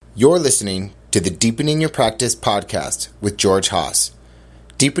You're listening to the Deepening Your Practice podcast with George Haas.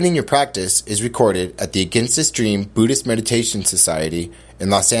 Deepening Your Practice is recorded at the Against the Stream Buddhist Meditation Society in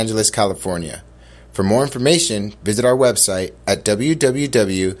Los Angeles, California. For more information, visit our website at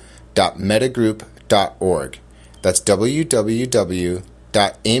www.metagroup.org. That's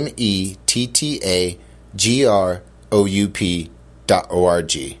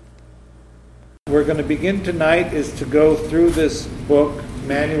www.mettagroup.org. We're going to begin tonight is to go through this book,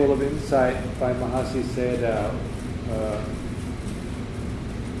 Manual of Insight by Mahasi Sayadaw,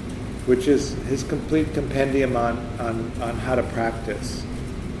 which is his complete compendium on how to practice.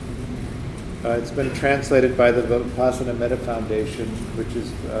 It's been translated by the Vipassana Metta Foundation, which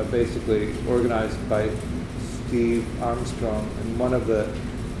is basically organized by Steve Armstrong, and one of the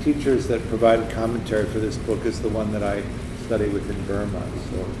teachers that provided commentary for this book is the one that I study with in Burma.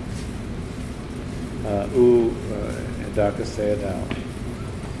 So, and Dr. Sayadaw.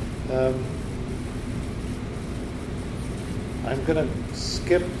 I'm going to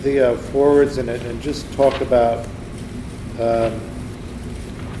skip the forwards in it and just talk about the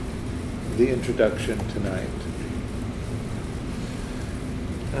introduction tonight.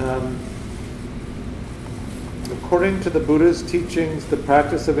 According to the Buddha's teachings, the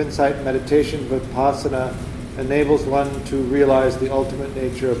practice of insight meditation vipassana enables one to realize the ultimate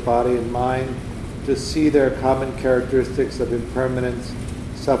nature of body and mind, to see their common characteristics of impermanence,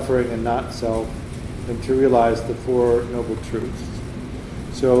 suffering, and not self, and to realize the Four Noble Truths.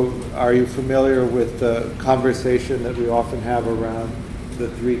 So, are you familiar with the conversation that we often have around the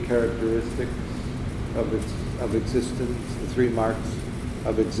three characteristics of existence, the three marks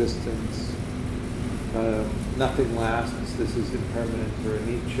of existence? Nothing lasts. This is impermanence or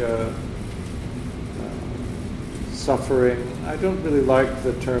anicca. Suffering. I don't really like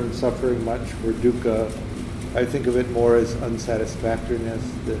the term suffering much, or dukkha. I think of it more as unsatisfactoriness.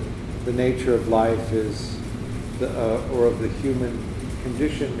 The nature of life is, or of the human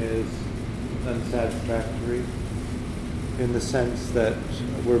condition is unsatisfactory, in the sense that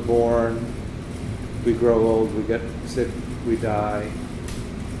we're born, we grow old, we get sick, we die.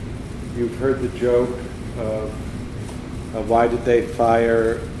 You've heard the joke of why did they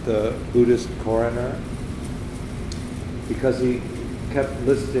fire the Buddhist coroner? Because he kept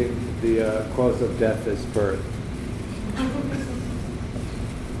listing the cause of death as birth.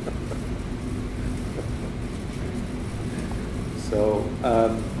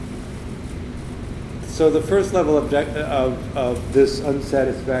 So the first level of this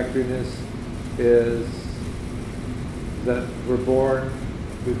unsatisfactoriness is that we're born,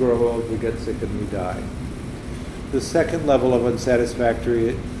 we grow old, we get sick, and we die. The second level of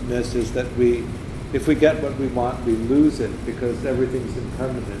unsatisfactoriness is that if we get what we want, we lose it because everything's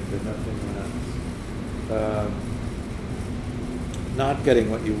impermanent and nothing lasts. Not getting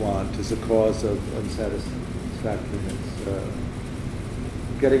what you want is a cause of unsatisfactoriness.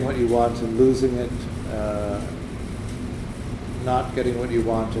 Getting what you want and losing it, not getting what you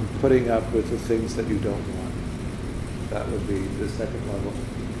want and putting up with the things that you don't want. That would be the second level.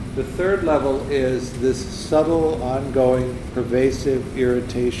 The third level is this subtle, ongoing, pervasive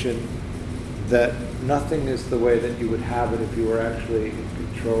irritation that nothing is the way that you would have it if you were actually in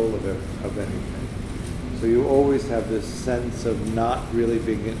control of anything. So you always have this sense of not really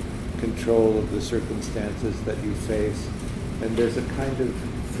being in control of the circumstances that you face, and there's a kind of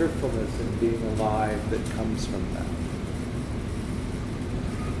fearfulness in being alive that comes from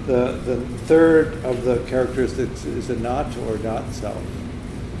that. The third of the characteristics is anatta, or not self.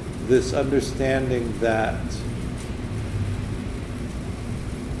 This understanding that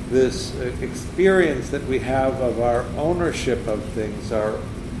this experience that we have of our ownership of things, our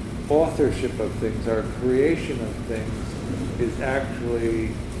authorship of things, our creation of things, is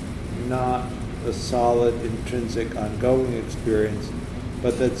actually not a solid, intrinsic, ongoing experience,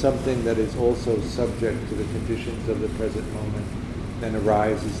 but that's something that is also subject to the conditions of the present moment and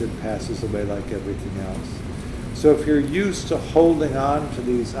arises and passes away like everything else. So if you're used to holding on to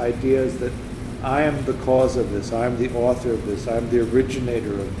these ideas that I am the cause of this, I'm the author of this, I'm the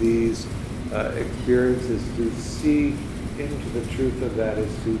originator of these experiences, to see into the truth of that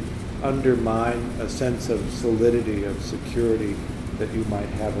is to undermine a sense of solidity, of security that you might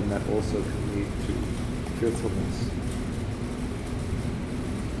have, and that also can lead to fearfulness.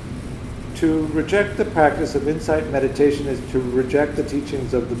 To reject the practice of insight meditation is to reject the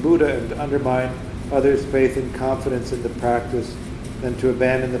teachings of the Buddha and to undermine others' faith and confidence in the practice, and to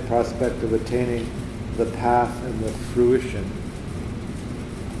abandon the prospect of attaining the path and the fruition.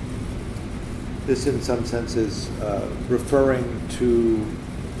 This, in some sense, is referring to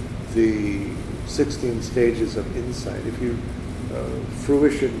the 16 stages of insight. If you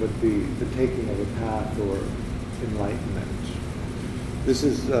fruition would be the taking of a path or enlightenment. This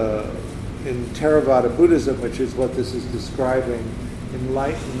is in Theravada Buddhism, which is what this is describing.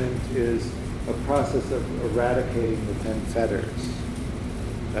 Enlightenment is a process of eradicating the 10 fetters.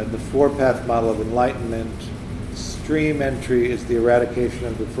 And the four-path model of enlightenment, stream entry is the eradication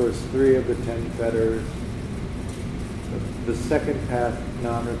of the first 3 of the 10 fetters. The second path,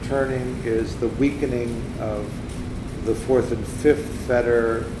 non-returning, is the weakening of the 4th and 5th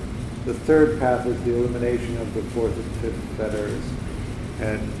fetter. The third path is the elimination of the 4th and 5th fetters.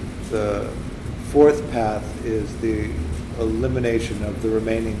 And the fourth path is the elimination of the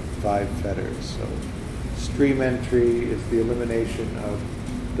remaining 5 fetters. So stream entry is the elimination of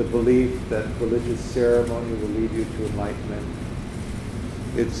the belief that religious ceremony will lead you to enlightenment.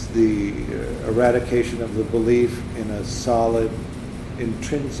 It's the eradication of the belief in a solid,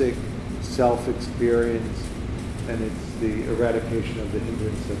 intrinsic self-experience, and it's the eradication of the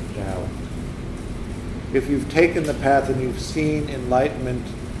hindrance of doubt. If you've taken the path and you've seen enlightenment,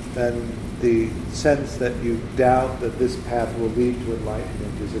 then the sense that you doubt that this path will lead to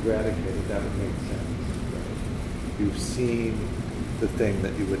enlightenment is eradicated. That would make sense. Right? You've seen the thing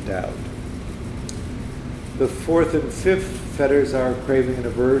that you would doubt. The 4th and 5th fetters are craving and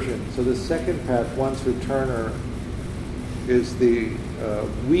aversion. So the second path, once returner, is the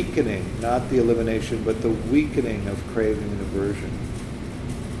weakening, not the elimination, but the weakening of craving and aversion.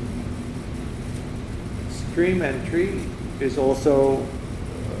 Stream entry is also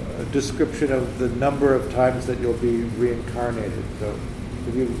a description of the number of times that you'll be reincarnated. So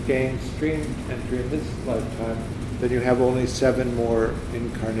if you've gained stream entry in this lifetime, then you have only 7 more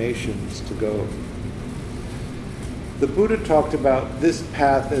incarnations to go. The Buddha talked about this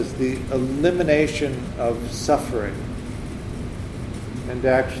path as the elimination of suffering. And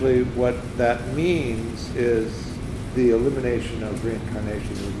actually what that means is the elimination of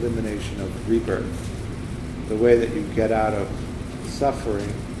reincarnation, the elimination of rebirth. The way that you get out of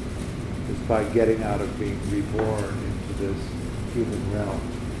suffering is by getting out of being reborn into this human realm.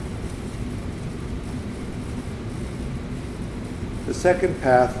 The second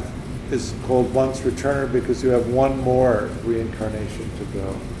path is called once returner because you have 1 more reincarnation to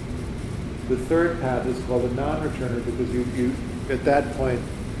go. The third path is called a non-returner because you at that point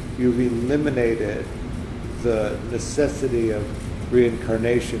you've eliminated the necessity of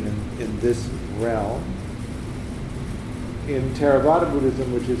reincarnation in this realm. In Theravada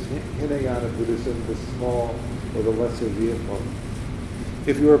Buddhism, which is Hinayana Buddhism, the small or the lesser vehicle,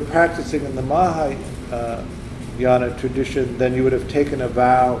 if you were practicing in the Mahayana tradition, then you would have taken a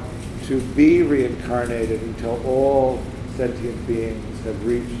vow to be reincarnated until all sentient beings have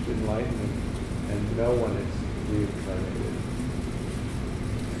reached enlightenment and no one is reincarnated.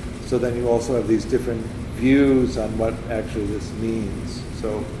 So then you also have these different views on what actually this means.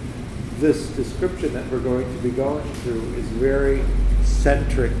 So this description that we're going to be going through is very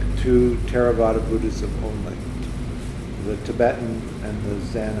centric to Theravada Buddhism only. The Tibetan and the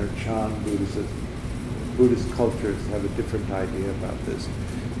Zen or Chan Buddhist cultures have a different idea about this.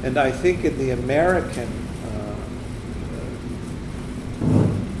 And I think in the American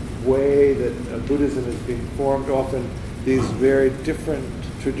way that Buddhism is being formed, often these very different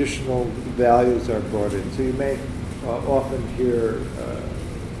traditional values are brought in. So you may often hear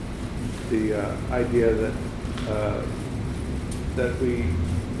the idea that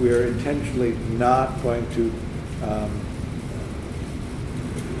we are intentionally not going to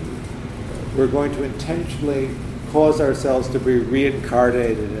we're going to intentionally cause ourselves to be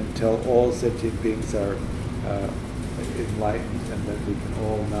reincarnated until all sentient beings are enlightened, and that we can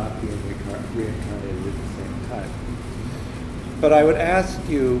all not be reincarnated at the same time. But I would ask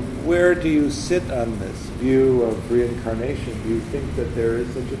you, where do you sit on this view of reincarnation? Do you think that there is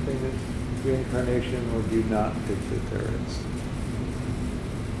such a thing as reincarnation, or do you not think that there is?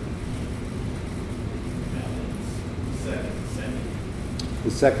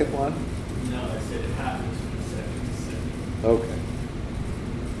 The second one? No, I said it happens from the second to second. Okay.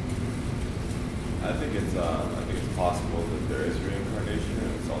 I think it's possible that there is reincarnation,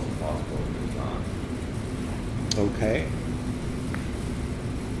 and it's also possible that there's not. Okay.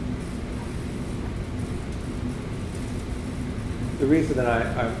 The reason that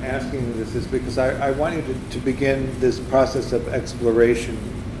I'm asking you this is because I want you to begin this process of exploration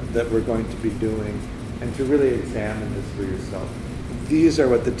that we're going to be doing, and to really examine this for yourself. These are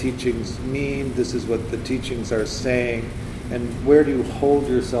what the teachings mean, this is what the teachings are saying, and where do you hold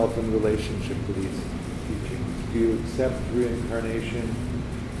yourself in relationship to these teachings? Do you accept reincarnation?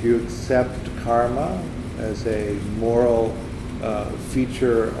 Do you accept karma as a moral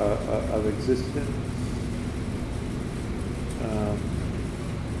feature of existence?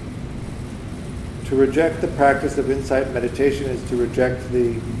 To reject the practice of insight meditation is to reject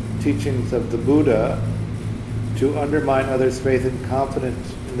the teachings of the Buddha, to undermine others' faith and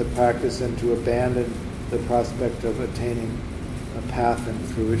confidence in the practice, and to abandon the prospect of attaining a path and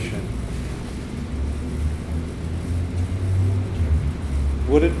fruition.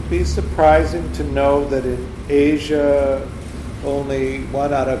 Would it be surprising to know that in Asia, only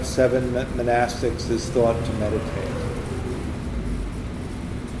 1 out of 7 monastics is thought to meditate?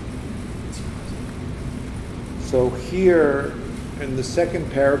 So here, in the second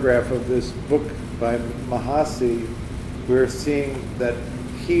paragraph of this book by Mahasi, we're seeing that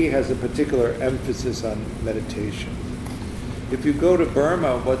he has a particular emphasis on meditation. If you go to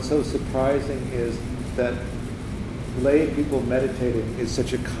Burma, what's so surprising is that lay people meditating is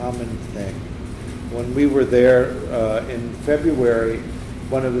such a common thing. When we were there in February,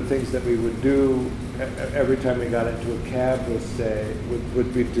 one of the things that we would do every time we got into a cab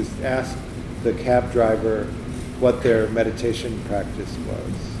would be just ask the cab driver what their meditation practice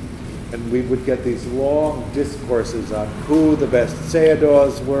was. And we would get these long discourses on who the best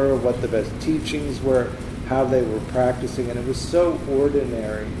sayadaws were, what the best teachings were, how they were practicing. And it was so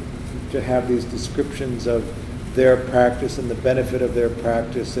ordinary to have these descriptions of their practice and the benefit of their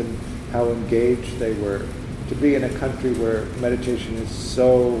practice and how engaged they were. To be in a country where meditation is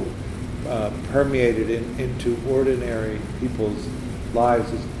so permeated into ordinary people's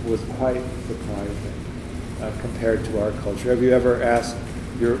lives was quite surprising compared to our culture. Have you ever asked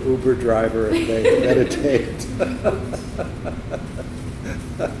your Uber driver if they meditate?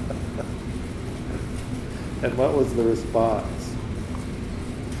 And what was the response?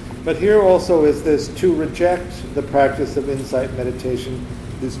 But here also is this: to reject the practice of insight meditation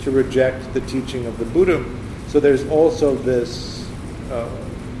is to reject the teaching of the Buddha. So there's also this,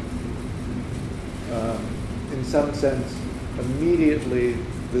 in some sense, immediately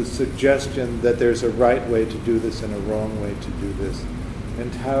the suggestion that there's a right way to do this and a wrong way to do this.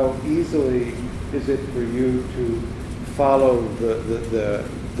 And how easily is it for you to follow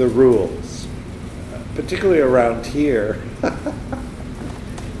the rules, particularly around here.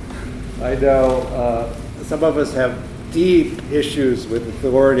 I know some of us have deep issues with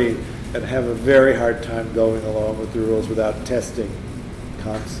authority and have a very hard time going along with the rules without testing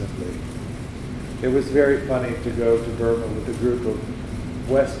constantly. It was very funny to go to Burma with a group of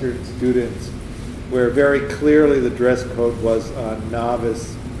Western students where very clearly the dress code was on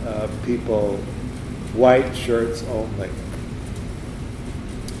novice people, white shirts only.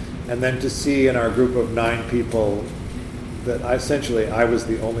 And then to see in our group of 9 people that essentially I was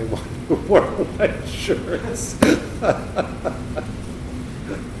the only one who wore white shirts.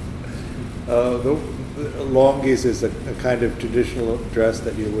 The longis is a kind of traditional dress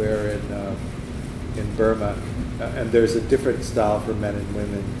that you wear in Burma, and there's a different style for men and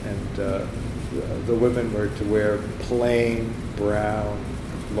women. And the women were to wear plain brown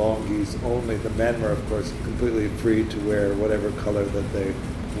longis only. The men were, of course, completely free to wear whatever color that they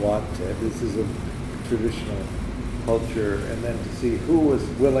wanted. This is a traditional culture. And then to see who was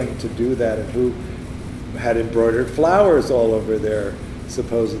willing to do that and who had embroidered flowers all over their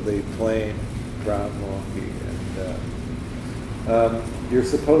supposedly plain brown longi. And you're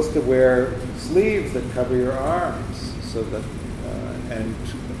supposed to wear sleeves that cover your arms, so that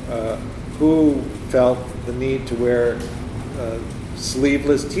who felt the need to wear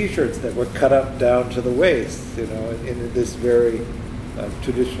sleeveless T-shirts that were cut up down to the waist, in this very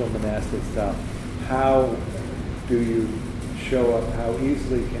traditional monastic style. How do you show up? How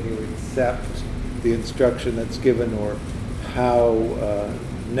easily can you accept the instruction that's given, or how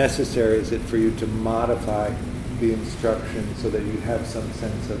necessary is it for you to modify the instruction so that you have some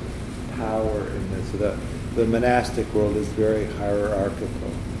sense of power in this? So the monastic world is very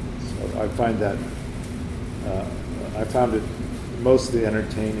hierarchical. So I find it mostly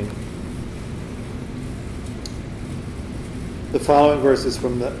entertaining. The following verse is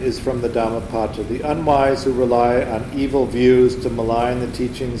from the Dhammapada. The unwise who rely on evil views to malign the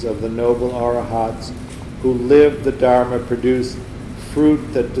teachings of the noble arahats who live the Dharma produce fruit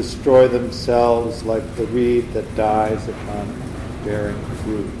that destroy themselves like the reed that dies upon bearing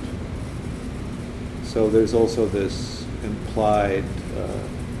fruit. So there's also this implied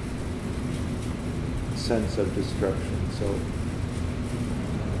sense of destruction. So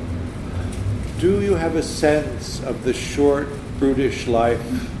do you have a sense of the short, brutish life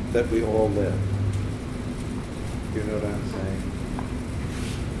that we all live? You know what I'm saying?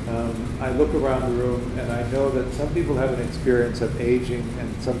 I look around the room and I know that some people have an experience of aging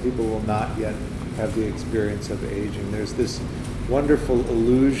and some people will not yet have the experience of aging. There's this wonderful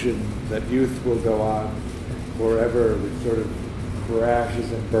illusion that youth will go on forever. We sort of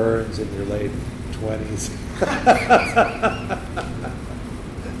rashes and burns in your late 20s.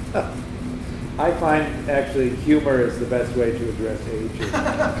 I find actually humor is the best way to address aging.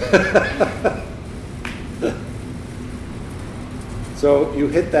 So you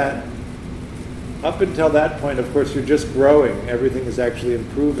hit that. Up until that point, of course, you're just growing. Everything is actually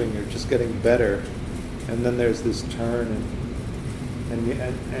improving. You're just getting better. And then there's this turn, and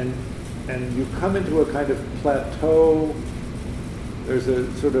you come into a kind of plateau. There's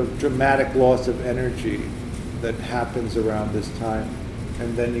a sort of dramatic loss of energy that happens around this time.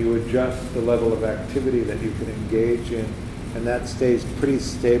 And then you adjust the level of activity that you can engage in, and that stays pretty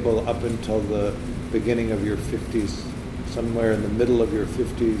stable up until the beginning of your 50s. Somewhere in the middle of your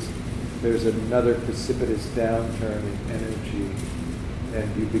 50s, there's another precipitous downturn in energy,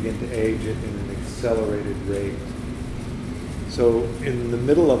 and you begin to age it in an accelerated rate. So in the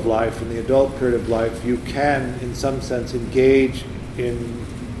middle of life, in the adult period of life, you can, in some sense, engage in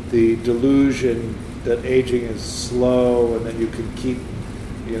the delusion that aging is slow and that you can keep,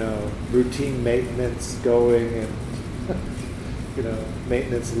 routine maintenance going and,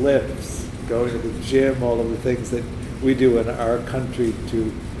 maintenance lifts, going to the gym, all of the things that we do in our country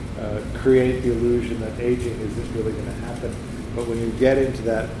to create the illusion that aging isn't really going to happen. But when you get into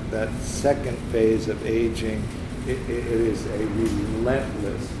that second phase of aging, it is a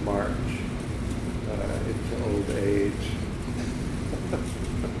relentless march into old age.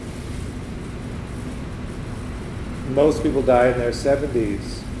 Most people die in their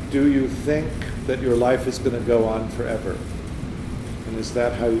 70s. Do you think that your life is going to go on forever? And is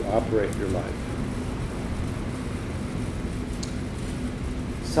that how you operate your life?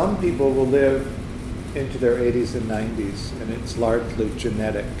 Some people will live into their 80s and 90s, and it's largely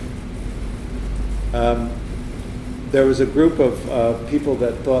genetic. There was a group of people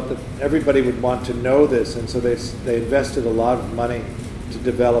that thought that everybody would want to know this, and so they invested a lot of money to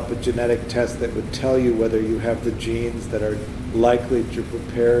develop a genetic test that would tell you whether you have the genes that are likely to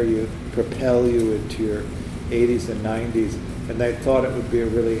propel you into your 80s and 90s. And they thought it would be a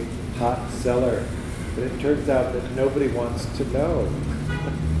really hot seller. But it turns out that nobody wants to know.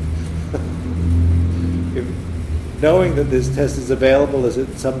 Knowing that this test is available, is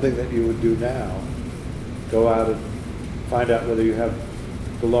it something that you would do now? Go out and find out whether you have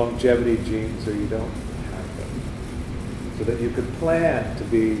the longevity genes or you don't have them. So that you could plan to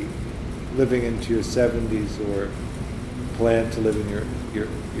be living into your 70s or plan to live in your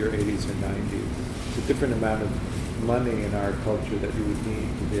 80s or 90s. It's a different amount of money in our culture that you would need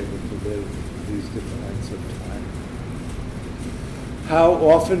to be able to live these different lengths of time. How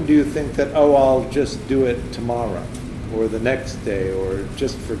often do you think that, I'll just do it tomorrow or the next day or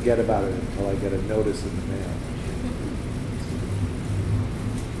just forget about it until I get a notice in the mail?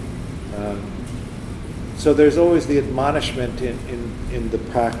 So there's always the admonishment in the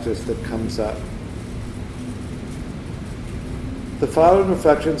practice that comes up. The following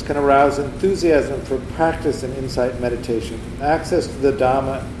reflections can arouse enthusiasm for practice and insight meditation. Access to the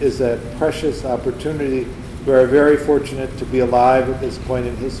Dhamma is a precious opportunity. We are very fortunate to be alive at this point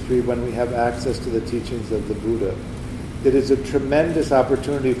in history when we have access to the teachings of the Buddha. It is a tremendous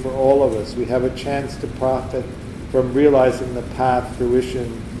opportunity for all of us. We have a chance to profit from realizing the path,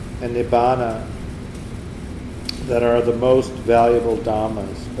 fruition, and nibbana that are the most valuable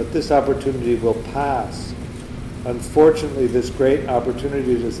dhammas. But this opportunity will pass. Unfortunately, this great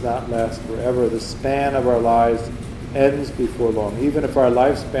opportunity does not last forever. The span of our lives ends before long. Even if our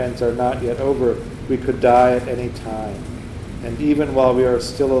lifespans are not yet over, we could die at any time. And even while we are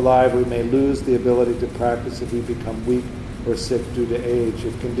still alive, we may lose the ability to practice if we become weak or sick due to age,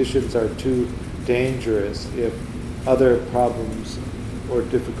 if conditions are too dangerous, if other problems or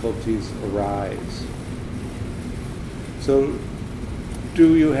difficulties arise. So,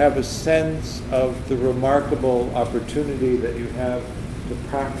 do you have a sense of the remarkable opportunity that you have to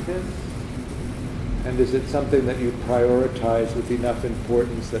practice? And is it something that you prioritize with enough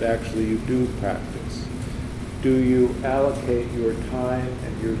importance that actually you do practice? Do you allocate your time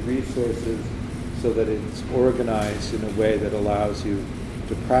and your resources so that it's organized in a way that allows you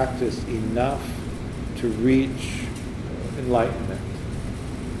to practice enough to reach enlightenment?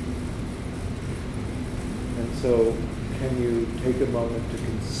 And so, can you take a moment to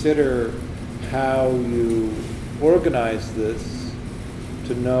consider how you organize this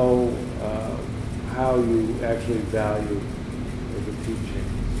to know how you actually value the teachings?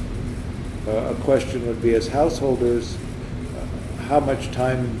 A question would be, as householders, how much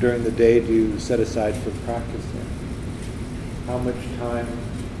time during the day do you set aside for practicing? How much time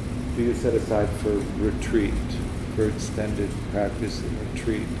do you set aside for retreat, for extended practice and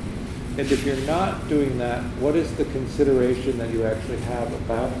retreat? And if you're not doing that, what is the consideration that you actually have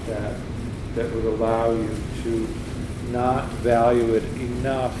about that would allow you to not value it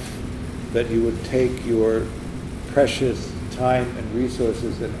enough that you would take your precious time and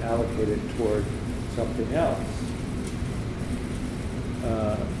resources and allocate it toward something else?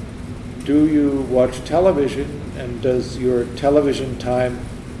 Do you watch television, and does your television time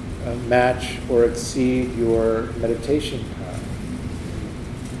match or exceed your meditation time?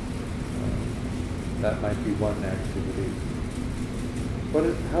 That might be one activity.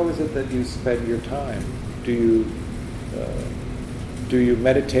 How is it that you spend your time? Do you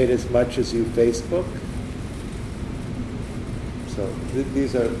meditate as much as you Facebook? So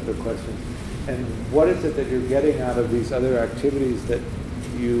these are the questions. And what is it that you're getting out of these other activities that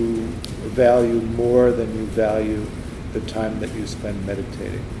you value more than you value the time that you spend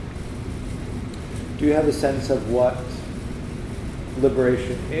meditating? Do you have a sense of what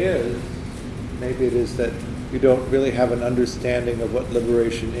liberation is? Maybe it is that you don't really have an understanding of what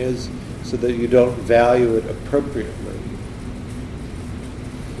liberation is, so that you don't value it appropriately.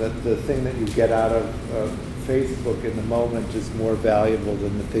 That the thing that you get out of Facebook in the moment is more valuable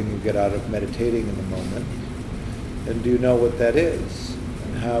than the thing you get out of meditating in the moment. And do you know what that is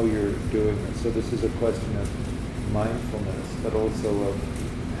and how you're doing it? So this is a question of mindfulness, but also of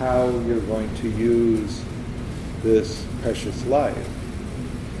how you're going to use this precious life.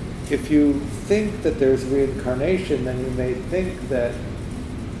 If you think that there's reincarnation, then you may think that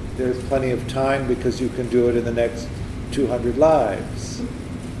there's plenty of time because you can do it in the next 200 lives.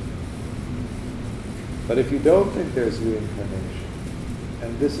 But if you don't think there's reincarnation,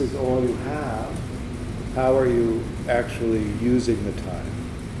 and this is all you have, how are you actually using the time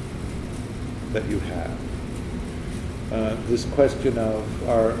that you have? This question of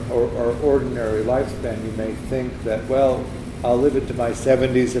our ordinary lifespan, you may think that, well, I'll live into my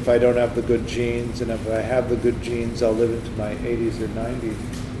 70s if I don't have the good genes, and if I have the good genes, I'll live into my 80s or 90s.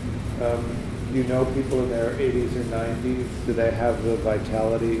 You know people in their 80s or 90s, do they have the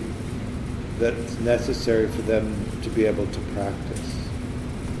vitality that's necessary for them to be able to practice?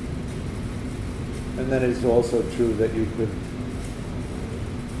 And then it's also true that you could,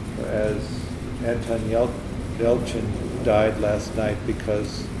 as Anton Yelchin died last night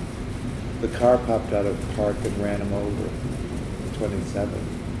because the car popped out of the park and ran him over, 27.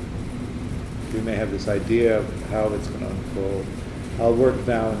 You may have this idea of how it's going to unfold. I'll work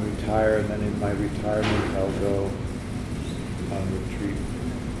now and retire, and then in my retirement I'll go on retreat.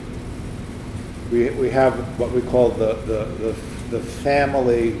 We have what we call the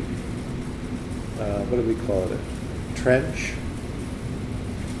family, what do we call it? Trench.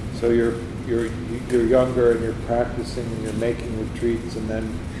 So you're younger and you're practicing and you're making retreats, and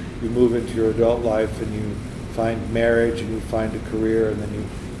then you move into your adult life and you find marriage and you find a career, and then you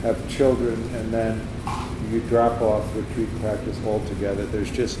have children, and then you drop off retreat practice altogether. There's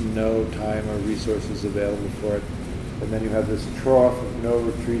just no time or resources available for it. And then you have this trough of no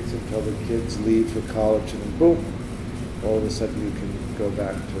retreats until the kids leave for college, and then boom, all of a sudden you can go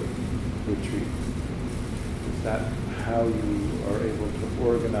back to retreat. Is that how you are able to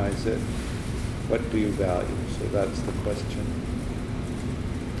organize it? What do you value? So that's the question.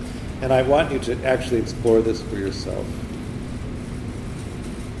 And I want you to actually explore this for yourself,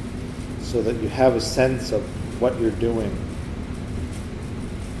 so that you have a sense of what you're doing.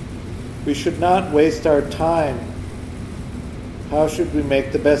 We should not waste our time. How should we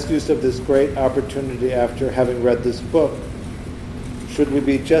make the best use of this great opportunity after having read this book? Should we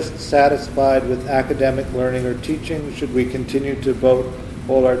be just satisfied with academic learning or teaching? Should we continue to devote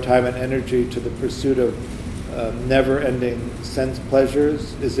all our time and energy to the pursuit of never-ending sense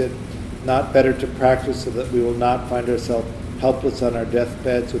pleasures? Is it not better to practice so that we will not find ourselves helpless on our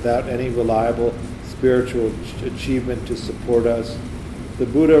deathbeds without any reliable spiritual achievement to support us? The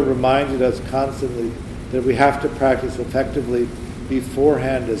Buddha reminded us constantly that we have to practice effectively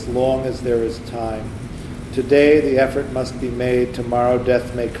beforehand as long as there is time. Today the effort must be made. Tomorrow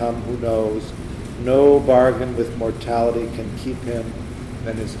death may come, who knows? No bargain with mortality can keep him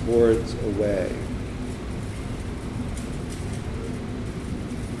and his hordes away.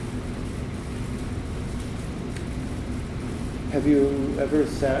 Have you ever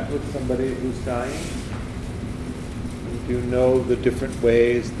sat with somebody who's dying? Do you know the different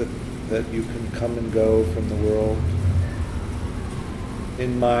ways that you can come and go from the world?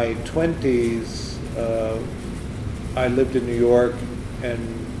 In my 20s, I lived in New York,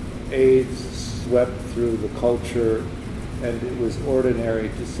 and AIDS swept through the culture, and it was ordinary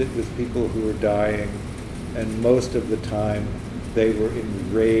to sit with people who were dying, and most of the time they were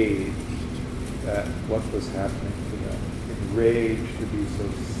enraged at what was happening to them, enraged to be so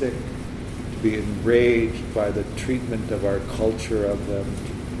sick be enraged by the treatment of our culture of them,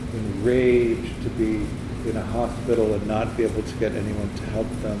 enraged to be in a hospital and not be able to get anyone to help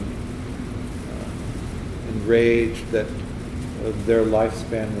them, enraged that their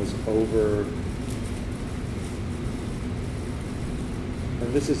lifespan was over.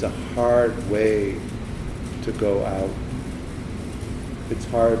 And this is a hard way to go out. It's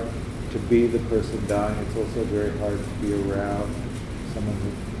hard to be the person dying. It's also very hard to be around someone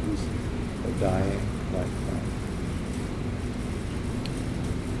who's dying like that.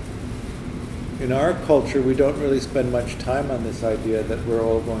 In our culture, we don't really spend much time on this idea that we're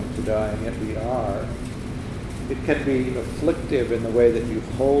all going to die, and yet we are. It can be afflictive in the way that you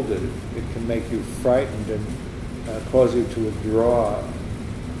hold it. It can make you frightened and cause you to withdraw,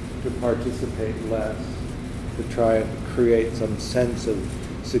 to participate less, to try and create some sense of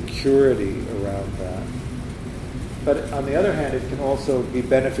security around that. But on the other hand, it can also be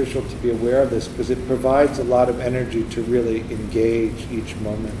beneficial to be aware of this because it provides a lot of energy to really engage each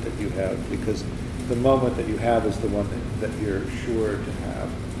moment that you have, because the moment that you have is the one that you're sure to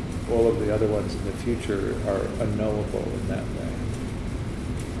have. All of the other ones in the future are unknowable in that way.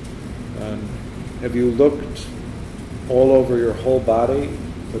 Have you looked all over your whole body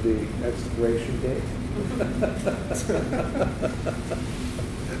for the expiration date?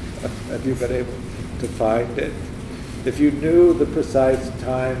 Have you been able to find it? If you knew the precise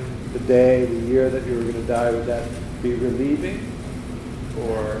time, the day, the year that you were going to die, would that be relieving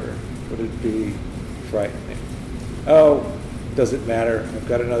or would it be frightening? Oh, doesn't matter. I've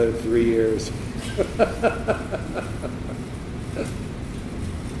got another 3 years.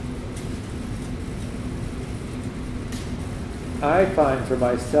 I find for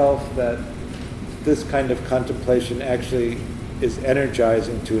myself that this kind of contemplation actually is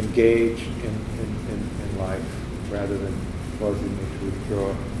energizing to engage in life rather than causing me to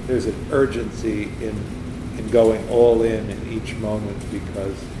withdraw. There's an urgency in going all in each moment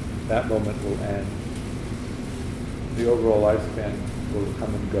because that moment will end. The overall lifespan will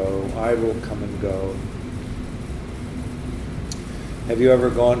come and go. I will come and go. Have you ever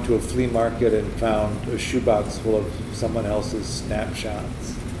gone to a flea market and found a shoebox full of someone else's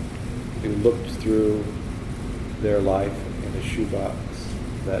snapshots? You looked through their life in a shoebox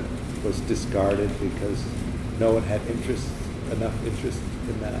that was discarded because no one had enough interest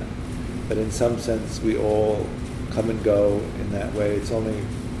in that. But in some sense, we all come and go in that way. It's only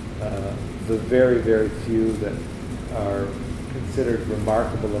the very, very few that are considered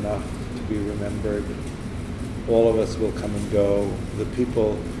remarkable enough to be remembered. All of us will come and go. The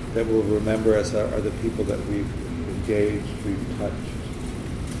people that will remember us are the people that we've engaged, we've touched.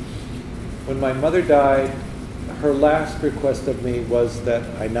 When my mother died, her last request of me was that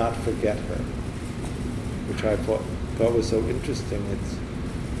I not forget her, which I thought was so interesting.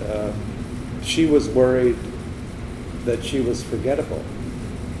 She was worried that she was forgettable.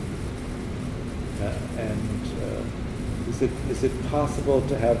 Is it possible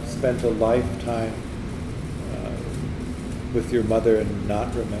to have spent a lifetime with your mother and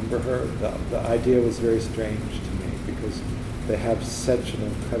not remember her? The idea was very strange to me because they have such an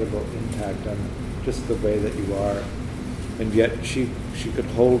incredible impact on just the way that you are. And yet she could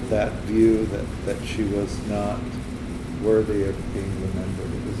hold that view that she was not worthy of being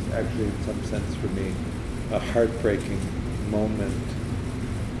remembered. It was actually, in some sense for me, a heartbreaking moment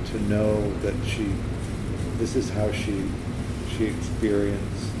to know that this is how she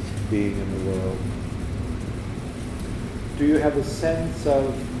experienced being in the world. Do you have a sense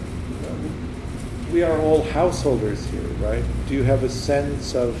of, we are all householders here, right? Do you have a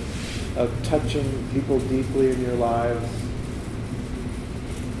sense of touching people deeply in your lives?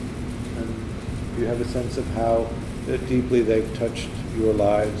 And do you have a sense of how deeply they've touched your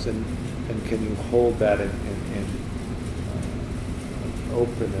lives, and can you hold that in an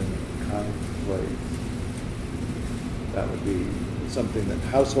open and kind place? That would be something that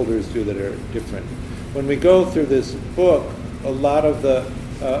householders do that are different. When we go through this book, a lot of the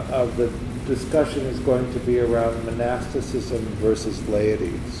discussion is going to be around monasticism versus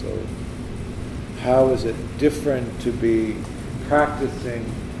laity. So how is it different to be practicing?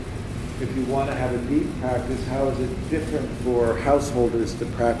 If you want to have a deep practice, how is it different for householders to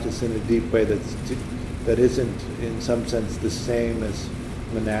practice in a deep way that isn't, in some sense, the same as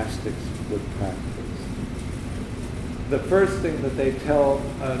monastics would practice? The first thing that they tell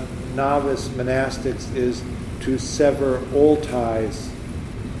novice monastics is to sever all ties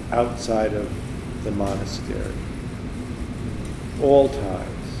outside of the monastery. All ties.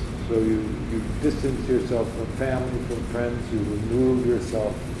 So you distance yourself from family, from friends, you remove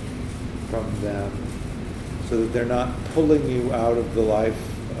yourself from them so that they're not pulling you out of the life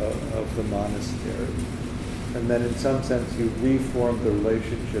of the monastery. And then in some sense you reform the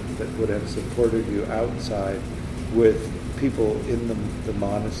relationships that would have supported you outside with people in the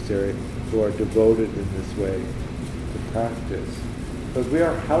monastery who are devoted in this way to practice. But we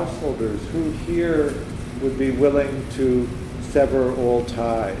are householders. Who here would be willing to sever all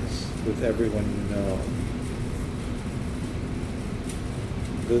ties with everyone you know?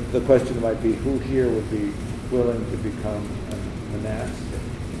 The question might be, who here would be willing to become a monastic?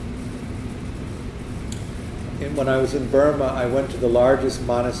 And when I was in Burma, I went to the largest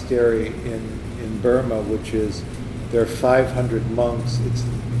monastery in Burma, which is, there are 500 monks.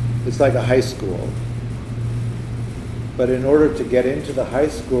 It's like a high school. But in order to get into the high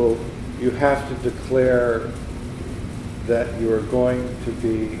school, you have to declare that you are going to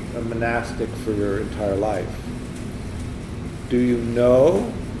be a monastic for your entire life. Do you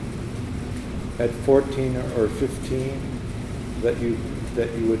know at 14 or 15 that you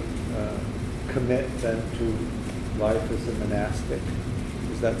would commit then to life as a monastic?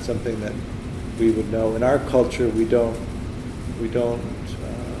 Is that something that we would know? In our culture, we don't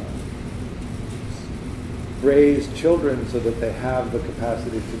raise children so that they have the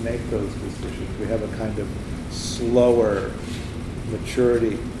capacity to make those decisions. We have a kind of slower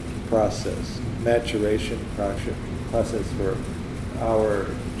maturity process, maturation process for our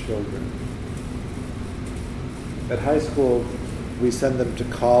children. At high school, we send them to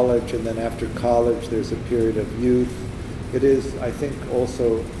college, and then after college there's a period of youth. It is, I think,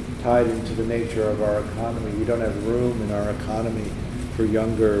 also tied into the nature of our economy. We don't have room in our economy for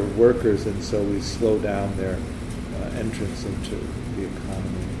younger workers, and so we slow down their entrance into the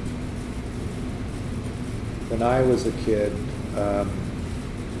economy. When I was a kid,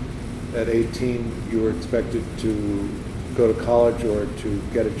 at 18, you were expected to go to college or to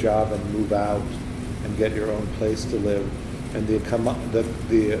get a job and move out and get your own place to live. And the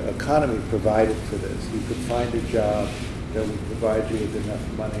economy provided for this. You could find a job that would provide you with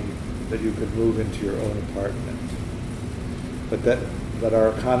enough money that you could move into your own apartment. But our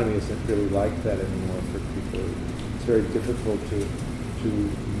economy isn't really like that anymore for people. It's very difficult to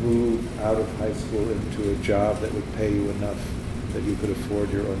move out of high school into a job that would pay you enough that you could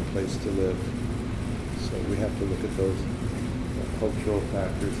afford your own place to live. So we have to look at those cultural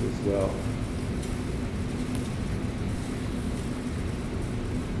factors as well.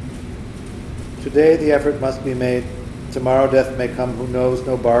 Today the effort must be made. Tomorrow death may come. Who knows?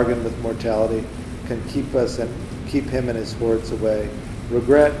 No bargain with mortality can keep us and keep him and his hordes away.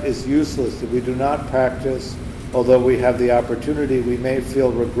 Regret is useless. If we do not practice, although we have the opportunity, we may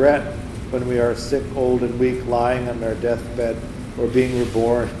feel regret when we are sick, old, and weak, lying on our deathbed, or being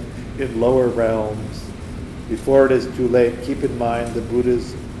reborn in lower realms. Before it is too late, keep in mind the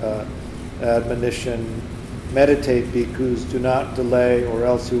Buddha's admonition. Meditate, bhikkhus, do not delay, or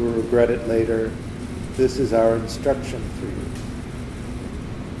else you will regret it later. This is our instruction for you.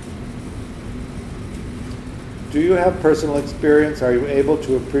 Do you have personal experience? Are you able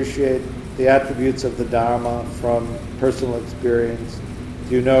to appreciate the attributes of the Dharma from personal experience?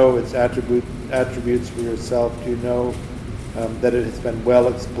 Do you know its attributes for yourself? Do you know that it has been well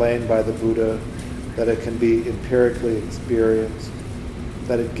explained by the Buddha, that it can be empirically experienced,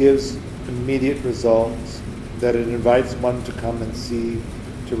 that it gives immediate results, that it invites one to come and see,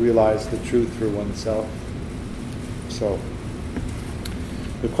 to realize the truth for oneself? So,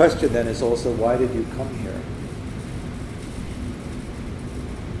 the question then is also, why did you come here?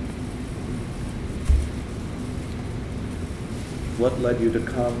 What led you to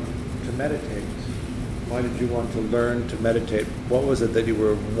come to meditate? Why did you want to learn to meditate? What was it that you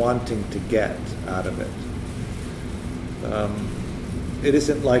were wanting to get out of it? It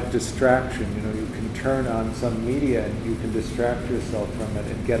isn't like distraction. You can turn on some media and you can distract yourself from it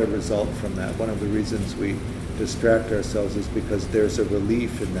and get a result from that. One of the reasons we distract ourselves is because there's a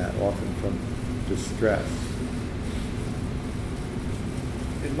relief in that, often from distress.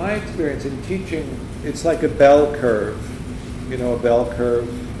 In my experience in teaching, it's like a bell curve. A bell curve,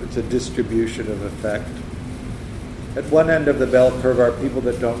 it's a distribution of effect. At one end of the bell curve are people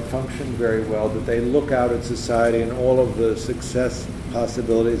that don't function very well, that they look out at society and all of the success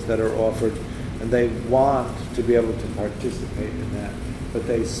possibilities that are offered, and they want to be able to participate in that. But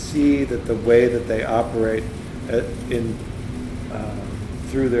they see that the way that they operate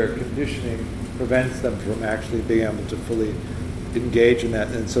through their conditioning prevents them from actually being able to fully engage in that.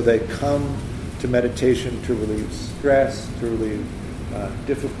 And so they come to meditation to relieve stress, to relieve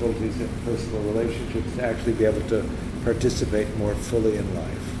difficulties in personal relationships, to actually be able to participate more fully in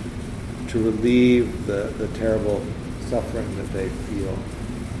life, to relieve the terrible suffering that they feel.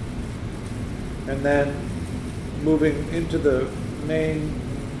 And then moving into the main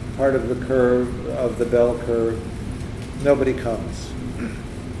part of the curve, of the bell curve, nobody comes.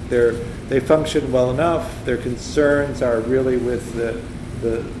 They function well enough. Their concerns are really with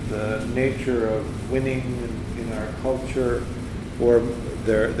the nature of winning in our culture, or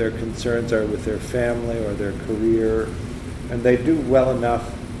their concerns are with their family or their career, and they do well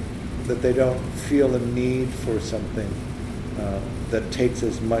enough that they don't feel a need for something that takes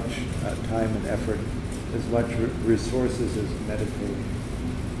as much time and effort, as much resources as meditating.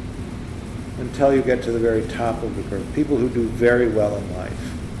 Until you get to the very top of the curve. People who do very well in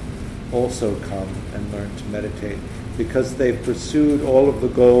life also come and learn to meditate because they've pursued all of the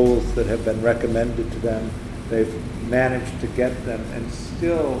goals that have been recommended to them. They've managed to get them, and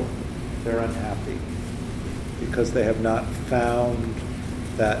still they're unhappy because they have not found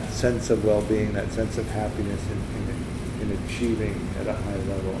that sense of well-being, that sense of happiness in achieving at a high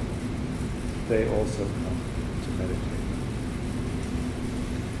level. They also come to meditate.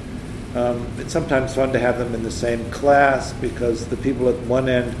 It's sometimes fun to have them in the same class because the people at one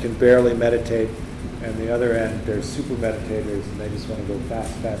end can barely meditate, and the other end, they're super meditators, and they just want to go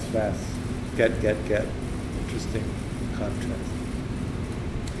fast, fast, fast, get. Interesting contrast.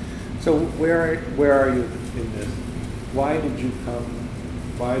 So where are you in this? Why did you come?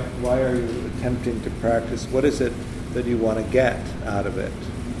 Why are you attempting to practice? What is it that you want to get out of it?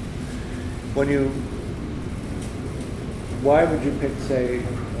 Why would you pick, say,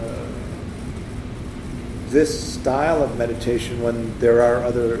 this style of meditation when there are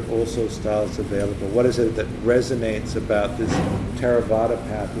other also styles available? What is it that resonates about this Theravada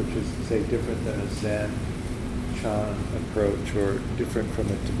path, which is, say, different than a Zen, Chan approach, or different from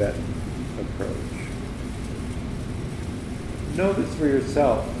a Tibetan approach? Notice for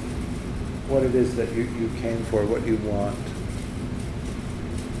yourself what it is that you came for, what you want.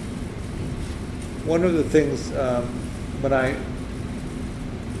 One of the things, when I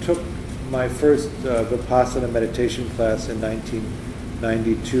took my first Vipassana meditation class in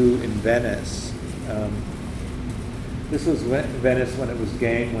 1992 in Venice, this was Venice when it was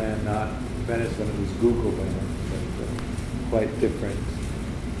Gangland, not Venice when it was Google Land, but quite different.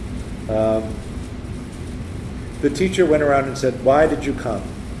 The teacher went around and said, "Why did you come?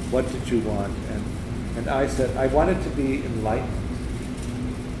 What did you want?" And I said, "I wanted to be enlightened."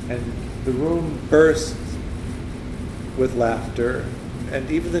 And the room burst with laughter, and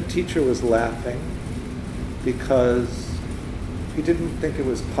even the teacher was laughing because he didn't think it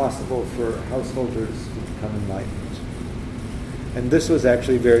was possible for householders to become enlightened. And this was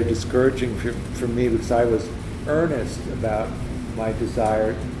actually very discouraging for me because I was earnest about my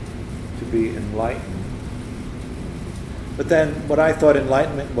desire to be enlightened. But then what I thought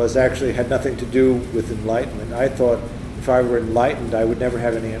enlightenment was actually had nothing to do with enlightenment. I thought if I were enlightened, I would never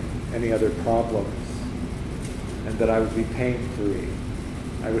have any other problems, and that I would be pain-free.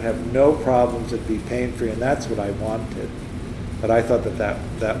 I would have no problems and be pain-free, and that's what I wanted. But I thought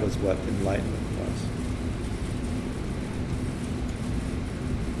that was what enlightenment was.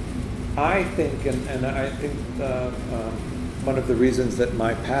 I think, and I think one of the reasons that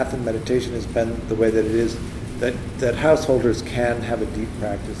my path in meditation has been the way that it is, that householders can have a deep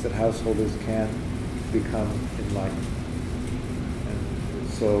practice, that householders can become enlightened. And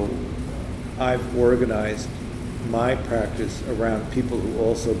so I've organized my practice around people who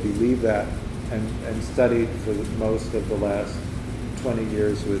also believe that, and studied for most of the last 20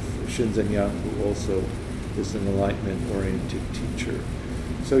 years with Shinzen Young, who also is an enlightenment-oriented teacher.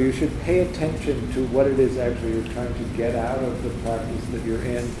 So you should pay attention to what it is actually you're trying to get out of the practice that you're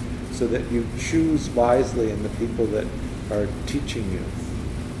in, so that you choose wisely in the people that are teaching you.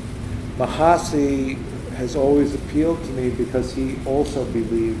 Mahasi has always appealed to me because he also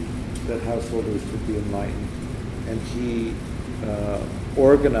believed that householders could be enlightened, and he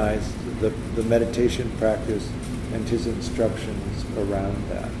organized the meditation practice and his instructions around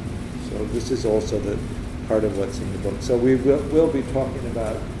that. So this is also the part of what's in the book. So we will be talking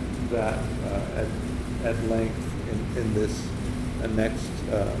about that at length in this next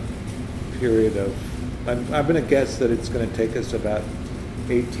period of, I'm going to guess that it's going to take us about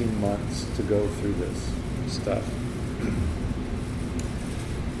 18 months to go through this stuff.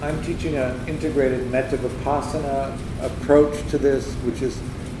 I'm teaching an integrated metta vipassana approach to this, which is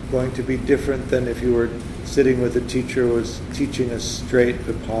going to be different than if you were sitting with a teacher who was teaching a straight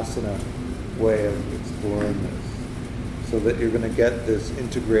vipassana way of exploring this. So that you're going to get this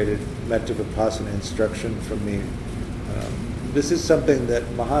integrated metta vipassana instruction from me. This is something that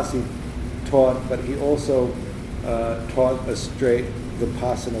Mahasi taught, but he also taught a straight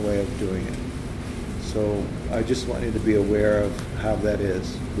vipassana way of doing it. So I just want you to be aware of how that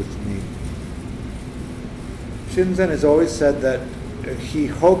is with me. Shinzen has always said that he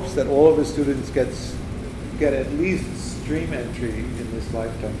hopes that all of his students get at least stream entry in this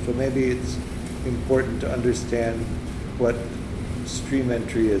lifetime. So maybe it's important to understand what stream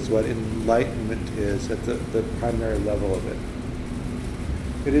entry is, what enlightenment is at the primary level of it.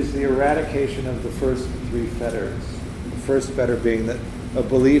 It is the eradication of the first three fetters. The first fetter being that a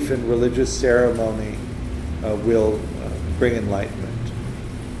belief in religious ceremony will bring enlightenment.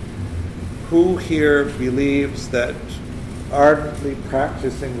 Who here believes that ardently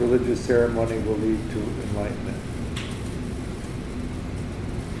practicing religious ceremony will lead to enlightenment?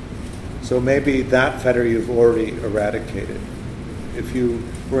 So maybe that fetter you've already eradicated. If you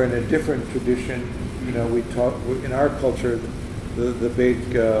were in a different tradition, we talk in our culture, the big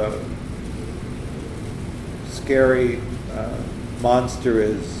scary monster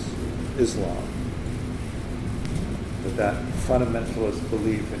is Islam. That fundamentalist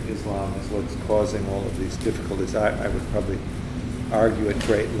belief in Islam is what's causing all of these difficulties. I would probably argue at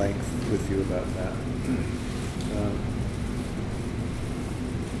great length with you about that.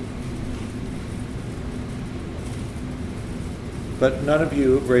 But none of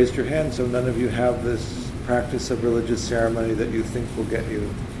you raised your hand, so none of you have this practice of religious ceremony that you think will get you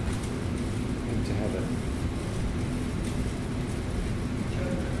into heaven.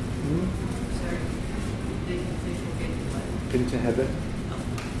 Into heaven?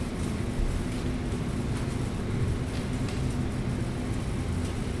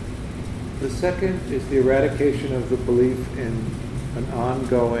 The second is the eradication of the belief in an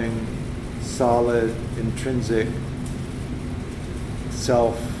ongoing, solid, intrinsic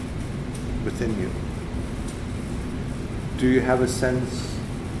self within you. Do you have a sense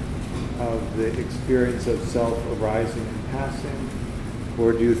of the experience of self arising and passing?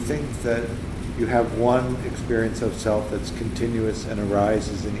 Or do you think that you have one experience of self that's continuous and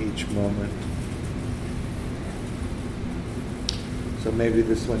arises in each moment? So maybe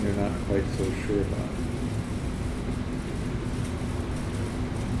this one you're not quite so sure about.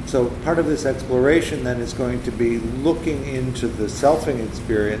 So part of this exploration then is going to be looking into the selfing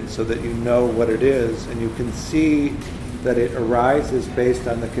experience so that you know what it is, and you can see that it arises based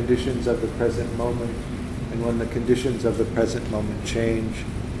on the conditions of the present moment, and when the conditions of the present moment change,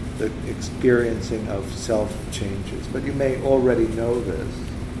 the experiencing of self changes. But you may already know this.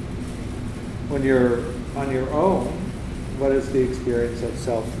 When you're on your own, what is the experience of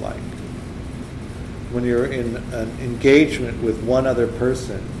self like? When you're in an engagement with one other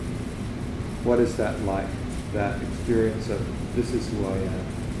person, what is that like? That experience of, this is who I am,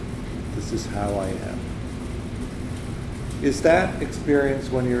 this is how I am. Is that experience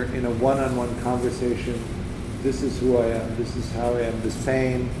when you're in a one-on-one conversation, this is who I am, this is how I am, the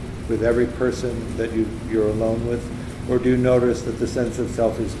same with every person that you're alone with? Or do you notice that the sense of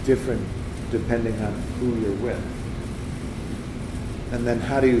self is different depending on who you're with? And then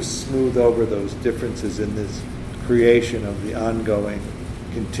how do you smooth over those differences in this creation of the ongoing,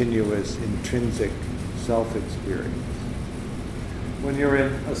 continuous, intrinsic self-experience? When you're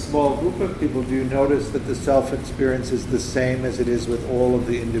in a small group of people, do you notice that the self-experience is the same as it is with all of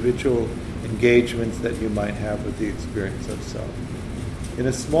the individual engagements that you might have with the experience of self? In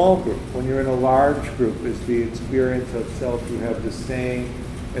a small group, when you're in a large group, is the experience of self you have the same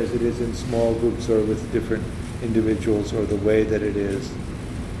as it is in small groups or with different individuals, or the way that it is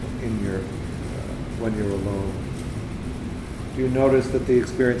in your when you're alone? Do you notice that the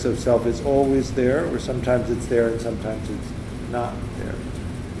experience of self is always there, or sometimes it's there and sometimes it's not there?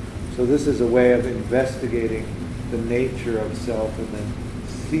 So this is a way of investigating the nature of self and then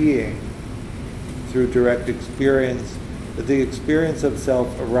seeing through direct experience that the experience of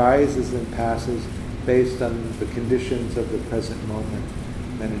self arises and passes based on the conditions of the present moment,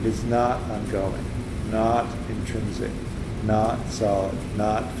 and it is not ongoing, not intrinsic, not solid,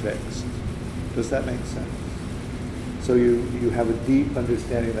 not fixed. Does that make sense? So you have a deep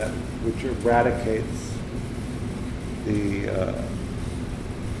understanding of that, which eradicates the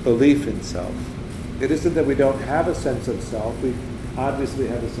belief in self. It isn't that we don't have a sense of self. We obviously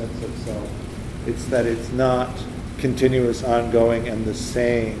have a sense of self. It's that it's not continuous, ongoing, and the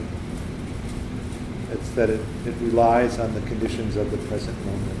same. It's that it relies on the conditions of the present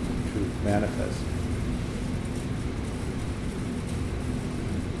moment to manifest.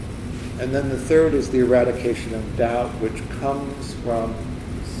 And then the third is the eradication of doubt, which comes from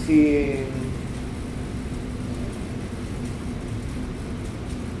seeing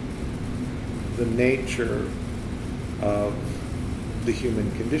the nature of the human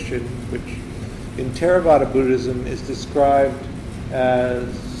condition, which in Theravada Buddhism is described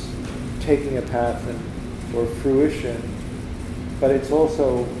as taking a path or fruition, but it's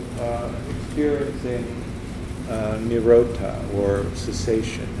also experiencing nirota, or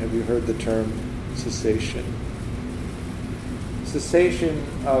cessation. Have you heard the term cessation? Cessation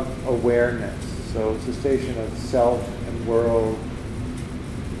of awareness. So cessation of self and world.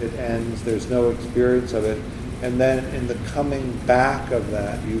 It ends. There's no experience of it. And then in the coming back of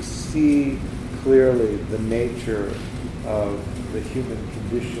that, you see clearly the nature of the human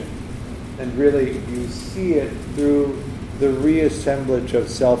condition. And really, you see it through the reassemblage of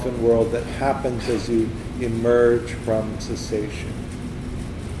self and world that happens as you emerge from cessation.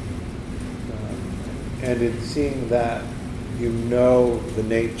 And in seeing that, you know the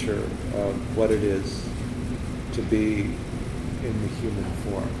nature of what it is to be in the human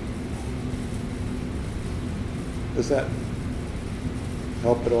form. Does that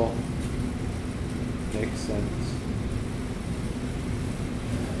help at all? Make sense?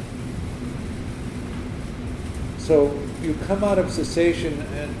 So you come out of cessation,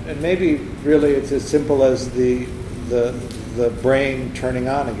 and maybe really it's as simple as the brain turning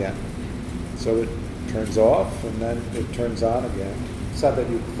on again. So it turns off and then it turns on again. It's not that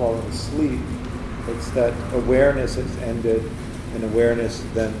you've fallen asleep. It's that awareness has ended, and awareness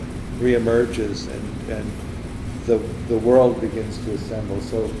then reemerges, and the world begins to assemble.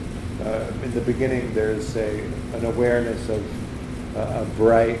 So in the beginning there's an awareness of a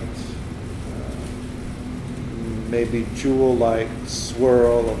bright, maybe jewel-like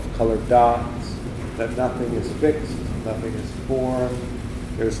swirl of colored dots, that nothing is fixed, nothing is formed,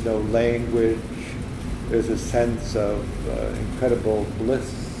 there's no language, there's a sense of incredible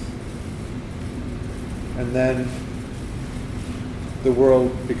bliss. And then the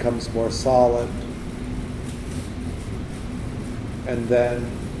world becomes more solid, and then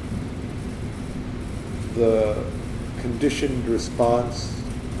the conditioned response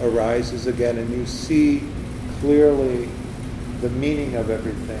arises again, and you see clearly the meaning of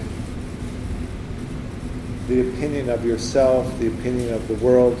everything. The opinion of yourself, the opinion of the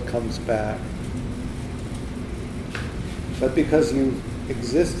world comes back. But because you've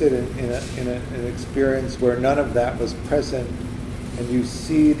existed in an experience where none of that was present, and you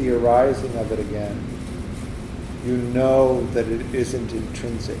see the arising of it again, you know that it isn't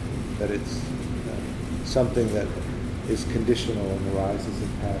intrinsic, that it's something that is conditional and arises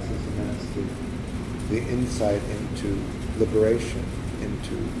and passes, and that's the insight into liberation,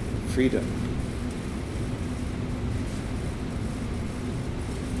 into freedom.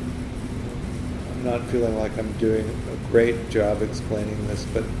 I'm not feeling like I'm doing a great job explaining this,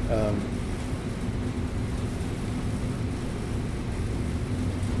 but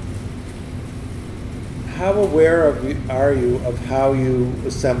how aware are you of how you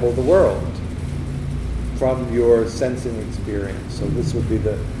assemble the world from your sensing experience? So this would be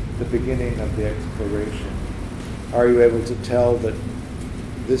the beginning of the exploration. Are you able to tell that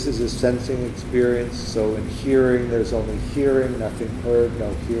this is a sensing experience? So in hearing, there's only hearing, nothing heard,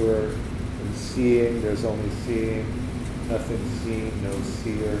 no hearer. In seeing, there's only seeing, nothing seen, no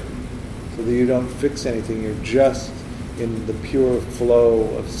seer. So that you don't fix anything, you're just in the pure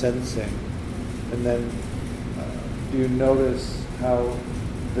flow of sensing. And then do you notice how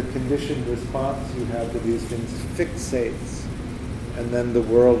the conditioned response you have to these things fixates, and then the